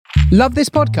Love this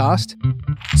podcast?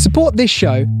 Support this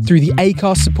show through the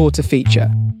Acast supporter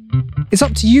feature. It's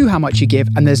up to you how much you give,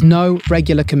 and there's no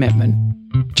regular commitment.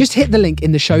 Just hit the link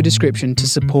in the show description to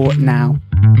support now.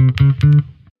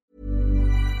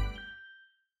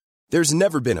 There's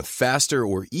never been a faster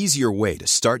or easier way to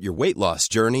start your weight loss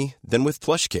journey than with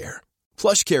PlushCare.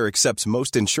 PlushCare accepts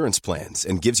most insurance plans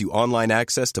and gives you online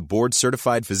access to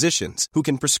board-certified physicians who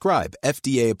can prescribe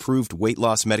FDA-approved weight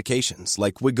loss medications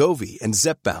like Wegovy and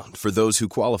Zepbound for those who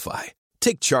qualify.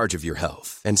 Take charge of your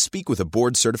health and speak with a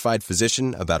board-certified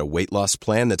physician about a weight loss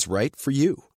plan that's right for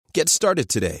you. Get started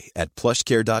today at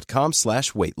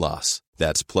plushcare.com/weight loss.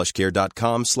 That's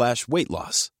plushcare.com/weight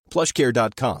loss.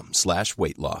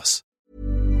 plushcare.com/weight loss.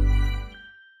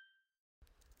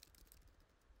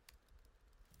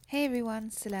 Hey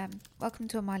everyone, Salam. Welcome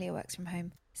to Amaliah Works From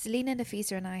Home. Selena,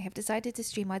 Nafisa and I have decided to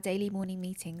stream our daily morning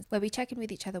meetings where we check in with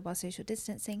each other while social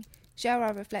distancing, share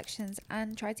our reflections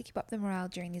and try to keep up the morale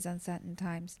during these uncertain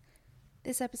times.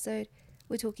 This episode,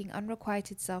 we're talking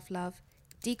unrequited self-love,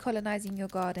 decolonising your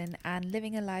garden and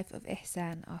living a life of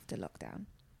Ihsaan after lockdown.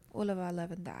 All of our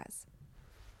love and theirs.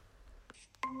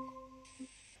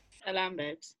 Salam,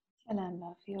 babes. Hello,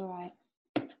 love. You alright?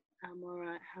 I'm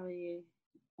alright. How are you?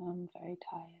 I'm very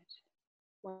tired.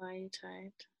 Why are you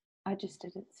tired? I just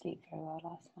didn't sleep very well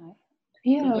last night.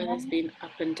 The weather's been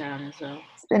up and down as well.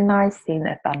 It's been nice seeing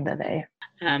the thunder though.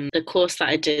 The course that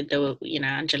I did, there were,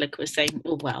 Angelica was saying, a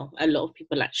lot of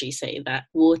people actually say that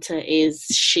water is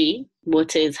she,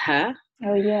 water is her.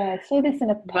 Oh yeah, I saw this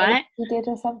in a post right? you did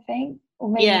or something. Or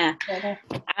maybe yeah,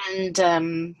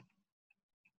 and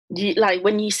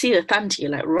when you see the thunder, you're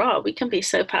like, "Raw, we can be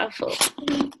so powerful."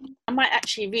 I might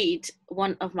actually read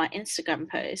one of my Instagram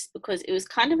posts because it was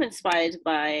kind of inspired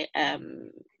by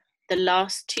the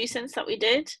last 2 cents that we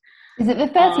did. Is it the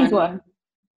 30s one?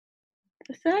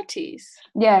 The 30s.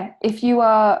 Yeah, if you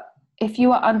are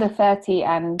under 30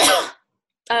 and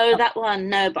oh, that one.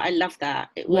 No, but I love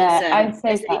that. It was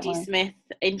A.D. Smith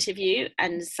interview,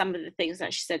 and some of the things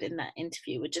that she said in that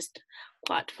interview were just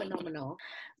quite phenomenal.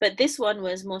 But this one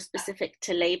was more specific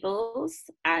to labels,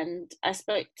 and I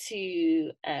spoke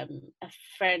to a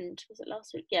friend. Was it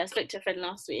last week? Yeah, I spoke to a friend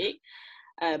last week,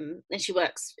 and she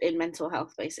works in mental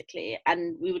health basically,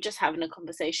 and we were just having a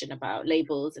conversation about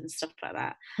labels and stuff like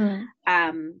that. But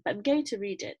I'm going to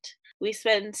read it. We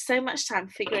spend so much time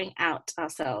figuring out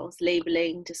ourselves,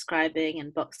 labeling, describing,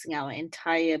 and boxing our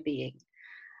entire being.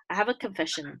 I have a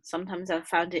confession. Sometimes I've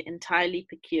found it entirely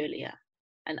peculiar.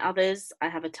 And others, I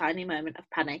have a tiny moment of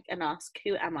panic and ask,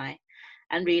 who am I?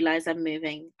 And realize I'm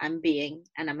moving, I'm being,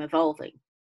 and I'm evolving.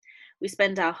 We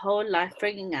spend our whole life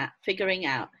figuring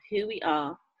out who we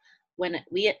are when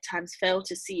we at times fail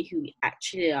to see who we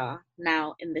actually are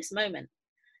now in this moment.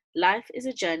 Life is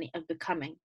a journey of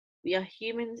becoming. We are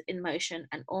humans in motion,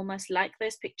 and almost like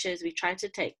those pictures we try to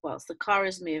take whilst the car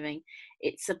is moving,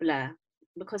 it's a blur,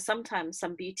 because sometimes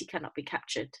some beauty cannot be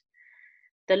captured.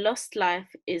 The lost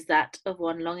life is that of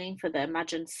one longing for the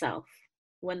imagined self,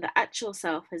 when the actual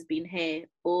self has been here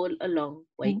all along,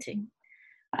 waiting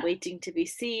to be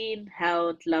seen,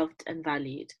 held, loved, and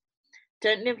valued.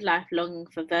 Don't live life longing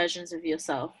for versions of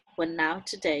yourself, when now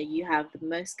today you have the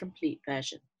most complete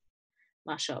version.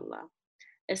 MashaAllah.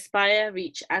 Aspire,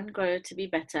 reach, and grow to be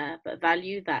better, but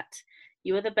value that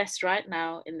you are the best right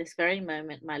now in this very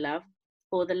moment, my love,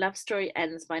 or the love story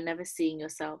ends by never seeing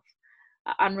yourself.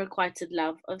 Unrequited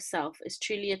love of self is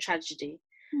truly a tragedy,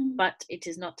 but it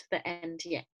is not the end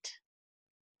yet.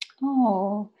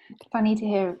 Oh, funny to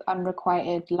hear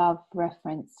unrequited love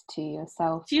reference to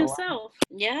yourself. To yourself,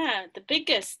 yeah, the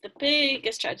biggest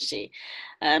tragedy.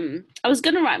 I was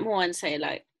gonna write more and say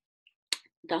like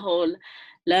the whole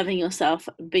loving yourself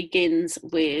begins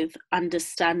with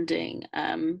understanding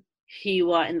who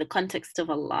you are in the context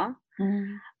of Allah,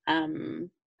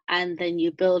 and then you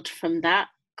build from that.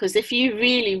 Because if you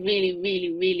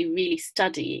really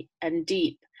study and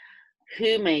deep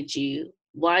who made you,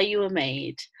 why you were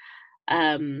made,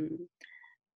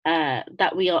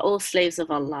 that we are all slaves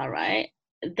of Allah, right?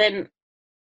 Then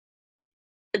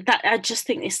that, I just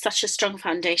think, is such a strong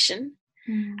foundation.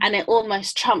 And it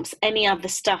almost trumps any other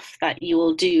stuff that you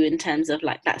will do in terms of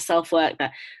like that self-work,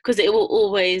 that because it will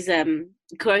always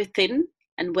grow thin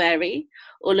and wary,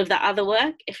 all of that other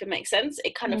work, if it makes sense.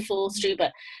 It kind of falls through,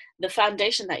 but the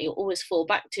foundation that you always fall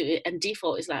back to and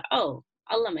default is like, oh,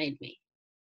 Allah made me,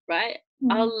 right?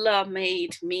 Allah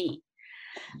made me.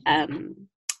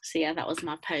 So yeah, that was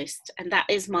my post, and that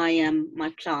is my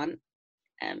my plant.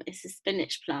 It's a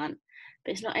spinach plant,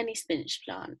 but it's not any spinach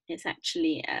plant. It's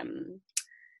actually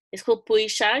it's called pui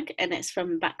shag, and it's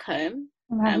from back home,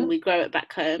 and we grow it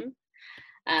back home.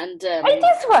 And hey,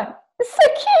 this one, it's so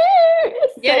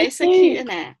Yeah, it's so cute, isn't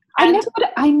it?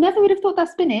 I never would have thought that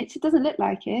spinach. It doesn't look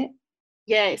like it.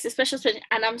 Yeah, it's a special spinach,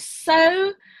 and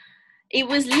it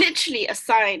was literally a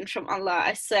sign from Allah,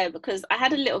 I swear, because I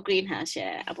had a little greenhouse.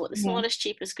 Yeah, I bought the smallest,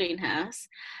 cheapest greenhouse,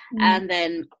 and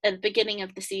then at the beginning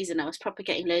of the season, I was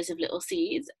propagating loads of little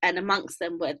seeds, and amongst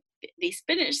them were these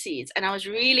spinach seeds, and I was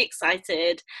really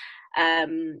excited.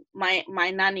 My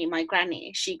nanny, my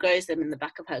granny, she grows them in the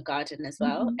back of her garden as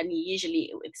well, and usually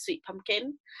eat it with sweet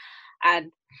pumpkin.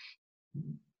 And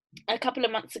a couple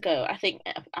of months ago,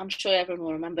 I'm sure everyone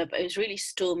will remember, but it was really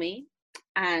stormy,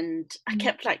 and I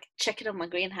kept like checking on my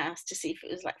greenhouse to see if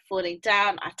it was like falling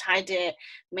down. I tied it,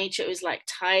 made sure it was like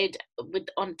tied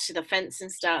onto the fence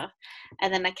and stuff,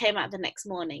 and then I came out the next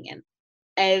morning, and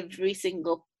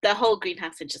the whole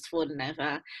greenhouse had just fallen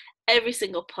over. Every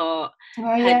single pot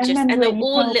and they were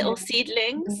all little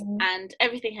seedlings, and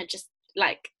everything had just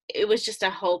like, it was just a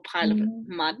whole pile of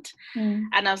mud.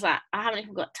 And I was like, I haven't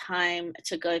even got time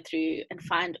to go through and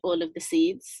find all of the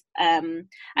seeds, and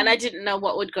I didn't know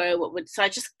what would grow, so I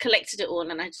just collected it all,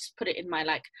 and I just put it in my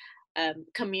like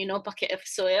communal bucket of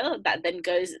soil that then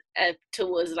goes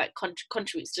towards like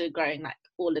contributes to growing like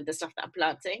all of the stuff that I'm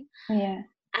planting.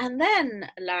 And then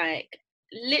like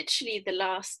literally the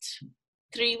last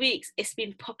 3 weeks, it's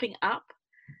been popping up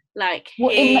like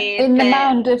in the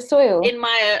mound of soil in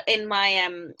my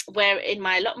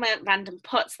lot of my random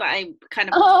pots that I kind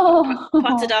of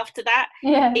potted after that.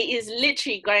 It is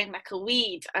literally growing like a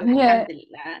weed.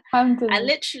 Alhamdulillah. And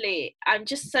literally I'm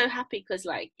just so happy because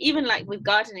like even like with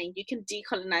gardening, you can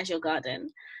decolonize your garden,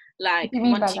 like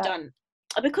Monty Don,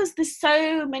 because there's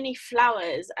so many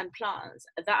flowers and plants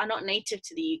that are not native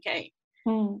to the UK.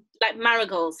 Like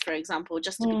marigolds, for example,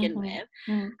 just to begin with.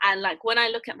 And like when I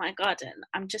look at my garden,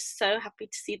 I'm just so happy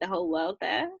to see the whole world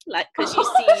there, like because you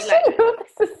see like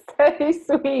this is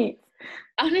so sweet,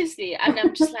 honestly. And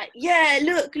I'm just like, yeah,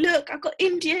 look, I got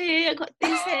India here, I got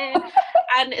this here.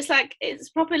 And it's like,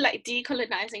 it's proper like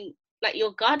decolonizing like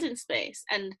your garden space.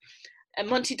 And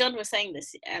Monty Don was saying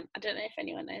this, I don't know if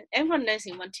everyone knows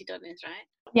who Monty Don is, right?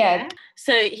 Yeah.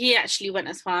 So he actually went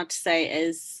as far to say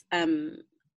as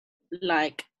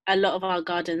like a lot of our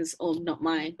gardens, or not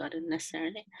my garden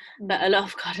necessarily, but a lot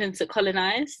of gardens are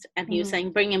colonized, and he was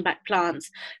saying bringing back plants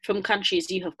from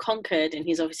countries you have conquered, and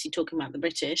he's obviously talking about the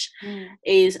British,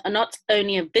 is not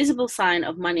only a visible sign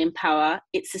of money and power,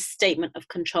 it's a statement of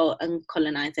control and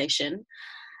colonization.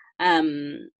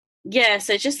 So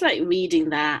just like reading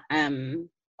that.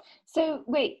 So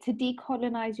wait, to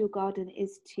decolonize your garden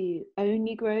is to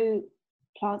only grow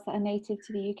plants that are native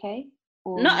to the UK?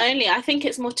 Not only, I think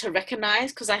it's more to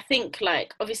recognize, because I think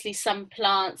like obviously some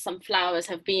plants, some flowers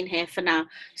have been here for now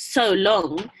so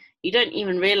long, you don't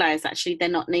even realize actually they're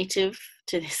not native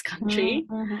to this country.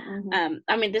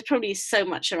 I mean, there's probably so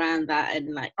much around that,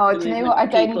 and like, do you know what, I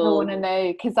don't even want to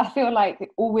know, because I feel like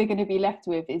all we're going to be left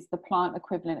with is the plant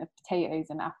equivalent of potatoes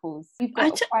and apples.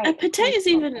 Potatoes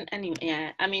even anyway.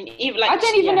 Yeah, I mean, even like, I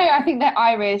don't even know. I think they're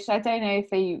Irish. I don't know if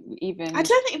they even. I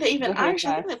don't think they're even Irish.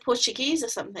 I think they're Portuguese or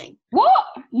something. What?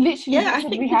 Literally? Yeah, I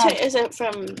think potatoes are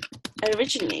from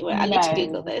originally. I need to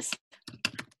Google this.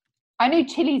 I know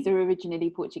chilies are originally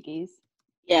Portuguese.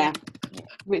 Yeah.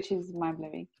 Which is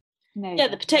mind-blowing. No. Yeah,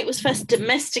 the potato was first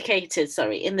domesticated,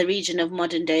 in the region of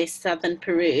modern-day southern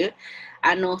Peru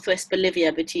and northwest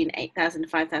Bolivia between 8,000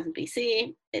 and 5,000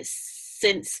 BC. It's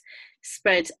since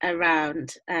spread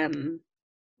around the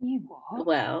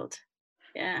world.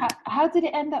 Yeah. How did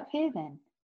it end up here then?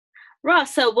 Right,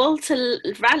 so Walter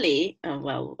Raleigh,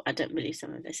 I don't believe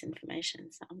some of this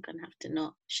information, so I'm going to have to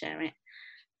not share it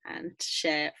and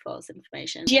share false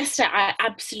information. Yesterday, I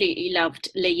absolutely loved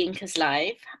Layinka's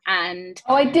live, and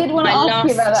I did want to ask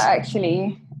you about that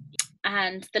actually.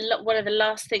 And one of the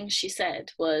last things she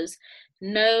said was,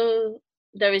 "No,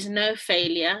 there is no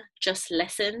failure, just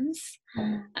lessons,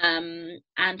 and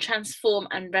transform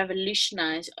and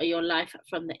revolutionize your life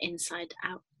from the inside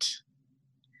out."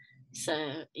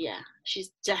 So yeah,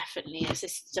 she's definitely a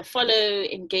sister to follow,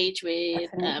 engage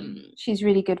with. She's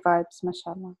really good vibes,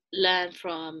 mashallah. Learn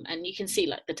from, and you can see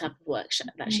like the type of work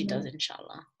that she does,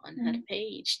 inshallah, on her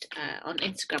page, on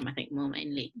Instagram, I think more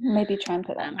mainly. Maybe try and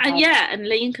put that. And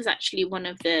Layinka's actually one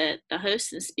of the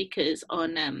hosts and speakers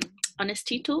on Honest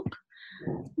Tea Talk.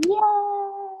 Yeah,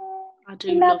 I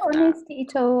do love Honest Tea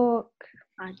Talk.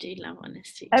 I do love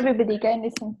Honest Tea Talk. Everybody go and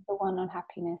listen to the one on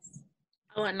happiness.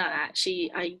 Oh, and actually,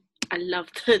 I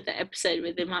loved the episode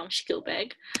with Imam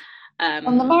Shakilbeg.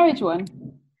 On the marriage one?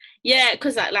 Yeah,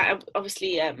 because like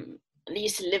obviously I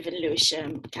used to live in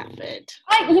Lewisham, Catford.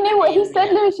 You know what, he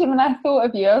said Lewisham and I thought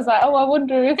of you. I was like, I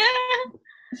wonder if...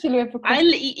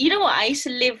 You know what? I used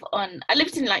to I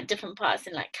lived in like different parts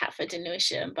in like Catford and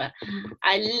Lewisham, but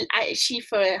I actually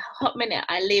for a hot minute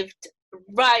I lived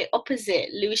right opposite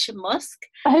Lewisham Mosque.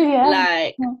 Oh yeah.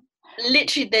 Like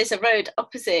literally, there's a road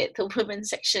opposite the women's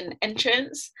section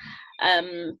entrance.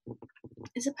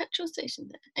 There's a petrol station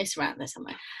there. It's around there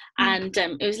somewhere, and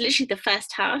it was literally the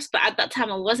first house. But at that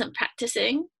time, I wasn't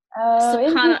practicing.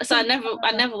 So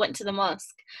I never went to the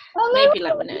mosque. Maybe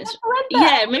like when it was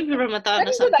maybe Ramadan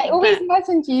or something. I always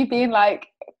imagined you being like,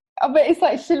 but it's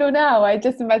like Shiloh now. I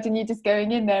just imagine you just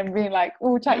going in there and being like,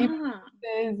 oh, chat you.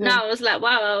 No, I was like,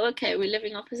 wow, okay, we're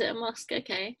living opposite a mosque,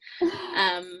 okay.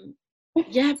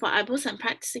 Yeah, but I wasn't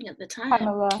practicing at the time.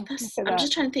 I'm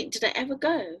just trying to think, did I ever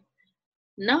go?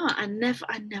 No, I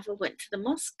never went to the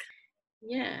mosque.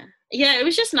 Yeah, it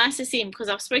was just nice to see him because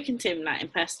I've spoken to him like in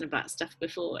person about stuff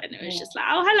before, and it was just like,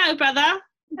 oh, hello, brother,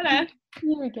 hello.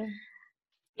 Here again.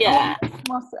 Yeah,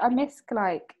 I miss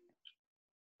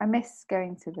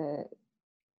going to the.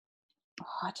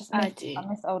 I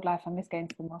miss old life. I miss going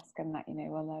to the mosque and that,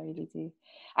 well, I really do.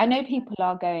 I know people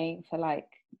are going for like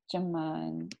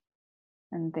Jummah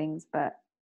and things, but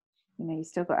you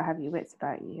still got to have your wits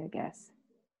about you, I guess.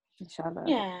 Inshallah.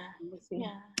 Yeah.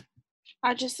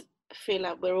 I just feel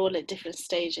like we're all at different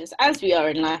stages as we are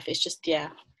in life. It's just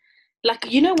like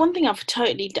one thing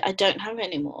I don't have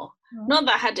anymore. Not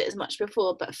that I had it as much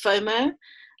before, but FOMO.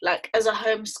 Like as a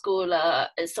homeschooler,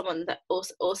 as someone that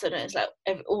also knows like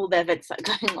all the events that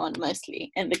are going on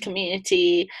mostly in the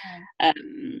community,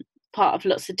 part of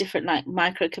lots of different like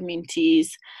micro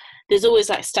communities. There's always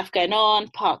like stuff going on,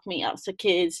 park meetups for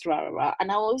kids, rah rah rah.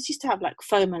 And I always used to have like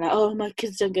FOMO, like, oh, my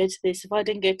kids don't go to this. If I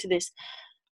don't go to this,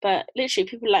 but literally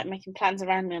people like making plans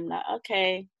around me. I'm like,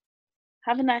 okay,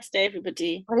 have a nice day,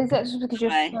 everybody. But is that just because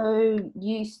you're so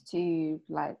used to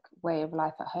like way of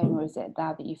life at home, or is it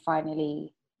now that you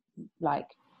finally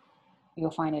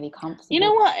you're finally comfortable? You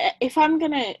know what? If I'm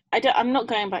not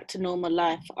going back to normal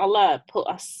life. Allah put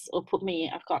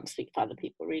me, I can't speak for other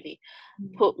people really,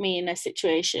 put me in a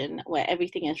situation where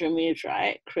everything is removed,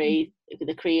 right?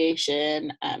 The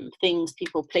creation, things,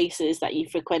 people, places that you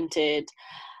frequented.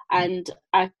 And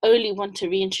I only want to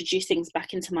reintroduce things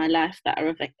back into my life that are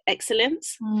of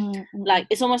excellence. Like,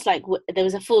 it's almost like there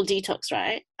was a full detox,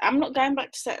 right? I'm not going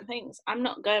back to certain things. I'm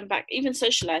not going back, even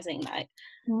socializing. Like,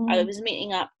 I was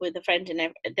meeting up with a friend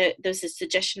and there was a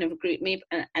suggestion of a group meet.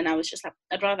 And I was just like,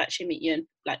 I'd rather actually meet you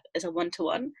like as a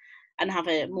one-to-one and have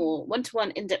a more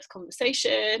one-to-one in-depth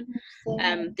conversation.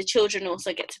 The children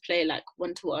also get to play like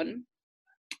one-to-one.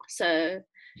 So,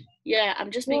 yeah,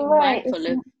 I'm just being mindful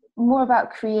of more about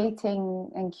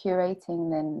creating and curating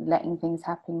than letting things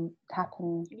happen.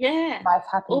 Life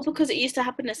happen. Or because it used to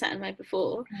happen a certain way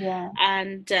before. Yeah.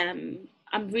 And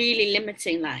I'm really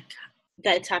limiting like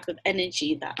the type of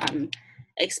energy that I'm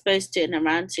exposed to and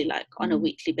around to like on a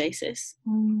weekly basis.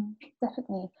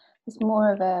 Definitely. It's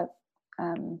more of a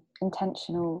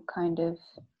intentional kind of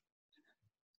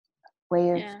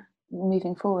way of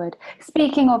moving forward.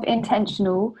 Speaking of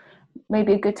intentional,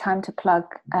 maybe a good time to plug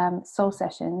Soul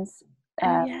Sessions.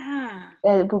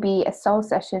 There will be a Soul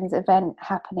Sessions event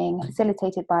happening,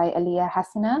 facilitated by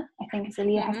Ihsaan. I think it's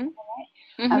Ihsaan,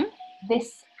 right?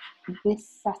 This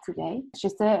Saturday. It's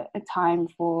just a time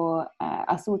for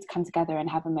us all to come together and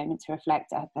have a moment to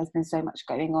reflect. There's been so much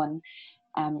going on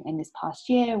in this past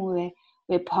year.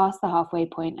 We're past the halfway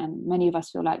point, and many of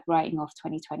us feel like writing off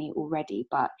 2020 already,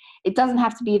 but it doesn't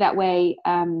have to be that way.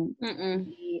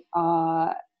 We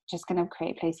are just going to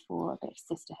create a place for a bit of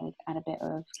sisterhood and a bit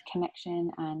of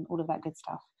connection and all of that good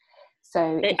stuff.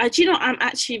 So do you know, I'm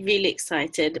actually really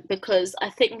excited because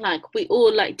I think like we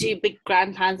all like do big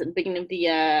grand plans at the beginning of the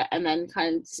year, and then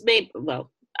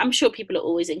I'm sure people are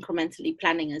always incrementally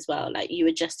planning as well, like you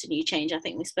adjust and you change. I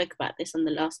think we spoke about this on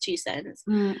the last 2 cents.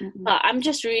 But I'm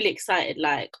just really excited.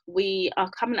 Like we are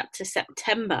coming up to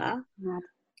September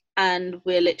and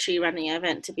we're literally running an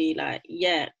event to be like,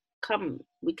 come,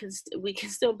 we can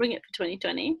still bring it for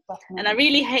 2020. Definitely. And I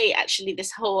really hate actually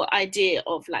this whole idea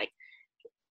of like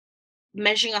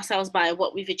measuring ourselves by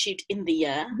what we've achieved in the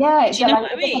year. Do you know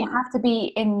what I mean? It doesn't have to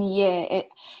be in the year.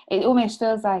 It almost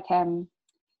feels like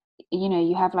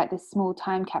you have like this small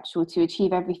time capsule to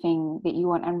achieve everything that you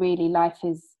want, and really life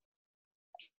is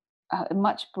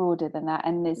much broader than that,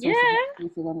 and there's also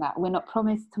much easier than that. We're not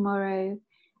promised tomorrow,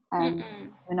 we're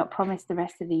not promised the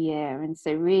rest of the year, and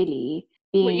so really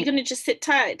you're gonna just sit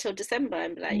tight till December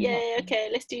and be like, okay,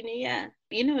 let's do New Year.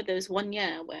 You know, there was 1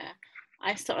 year where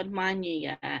I started my New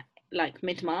Year like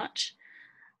mid-March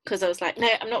because I was like, no,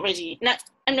 I'm not ready. No,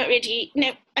 I'm not ready.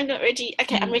 No, I'm not ready.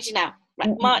 Okay, I'm ready now.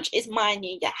 Like, March is my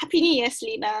new year. Happy New Year,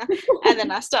 Selena. And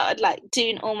then I started like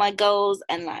doing all my goals,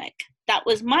 and like that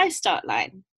was my start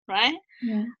line, right?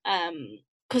 Yeah.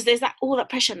 Because there's all that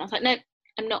pressure, and I was like, no,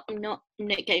 I'm not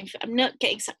getting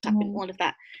sucked up in all of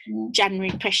that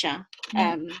January pressure.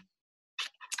 But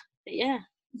yeah,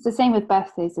 it's the same with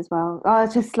birthdays as well.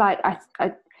 It's just like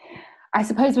I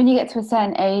suppose when you get to a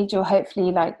certain age, or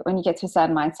hopefully like when you get to a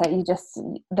certain mindset,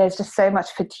 there's just so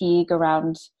much fatigue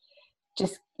around.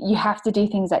 Just, you have to do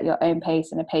things at your own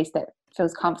pace, and a pace that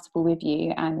feels comfortable with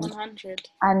you, and 100.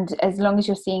 And as long as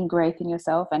you're seeing growth in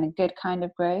yourself, and a good kind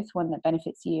of growth, one that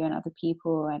benefits you and other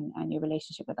people, and your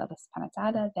relationship with others,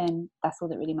 then that's all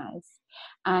that really matters.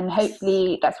 And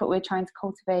hopefully that's what we're trying to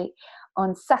cultivate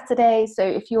on Saturday. So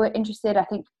if you're interested, I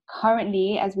think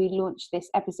currently as we launch this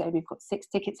episode, we've got 6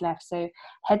 tickets left. So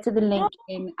head to the link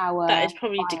in our That is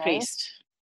probably bio. decreased.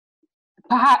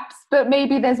 Perhaps, but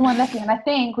maybe there's one left. And I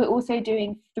think we're also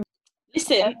doing 3.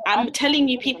 Listen, I'm telling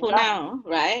you people now,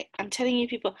 right? I'm telling you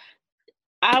people,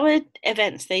 our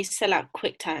events, they sell out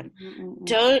quick time.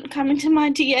 Don't come into my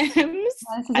DMs.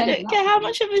 I don't care how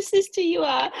much of a sister you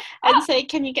are, and say,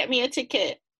 can you get me a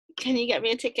ticket? Can you get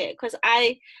me a ticket? Because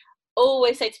I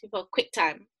always say to people, quick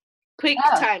time.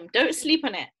 Time. Don't sleep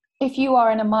on it. If you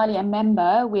are an Amaliah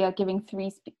member, we are giving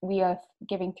 3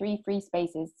 free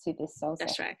spaces to this soul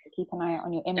That's session. right. Keep an eye out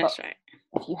on your inbox. That's right.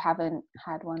 If you haven't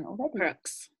had one already.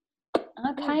 Crooks.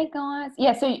 Okay, guys.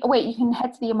 Yeah, so wait, you can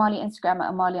head to the Amaliah Instagram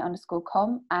at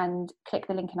Amaliah_com and click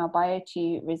the link in our bio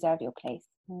to reserve your place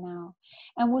now.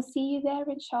 And we'll see you there,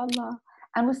 inshallah.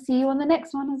 And we'll see you on the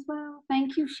next one as well.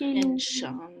 Thank you, Sheila.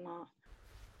 Inshallah.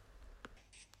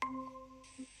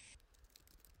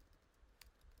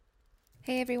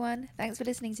 Hey everyone, thanks for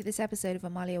listening to this episode of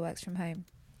Amaliah Works From Home.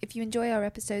 If you enjoy our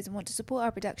episodes and want to support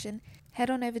our production, head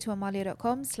on over to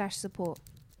amaliah.com/support.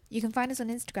 You can find us on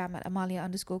Instagram at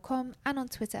Amaliah_com and on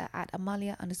Twitter at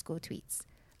Amaliah_tweets.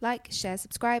 Like, share,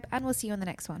 subscribe, and we'll see you on the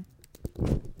next one.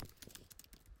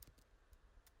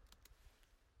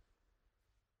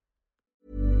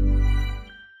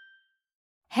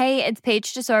 Hey, it's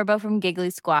Paige DeSorbo from Giggly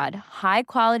Squad. High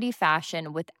quality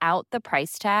fashion without the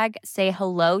price tag. Say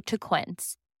hello to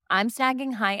Quince. I'm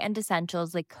snagging high-end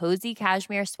essentials like cozy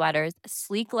cashmere sweaters,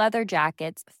 sleek leather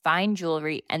jackets, fine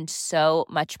jewelry, and so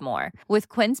much more. With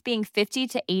Quince being 50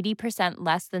 to 80%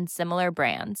 less than similar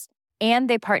brands. And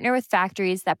they partner with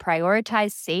factories that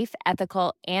prioritize safe,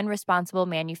 ethical, and responsible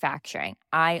manufacturing.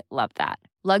 I love that.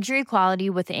 Luxury quality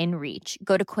within reach.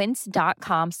 Go to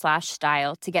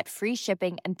quince.com/style to get free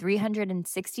shipping and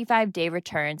 365-day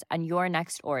returns on your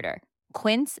next order.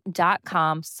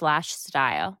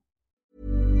 Quince.com/style.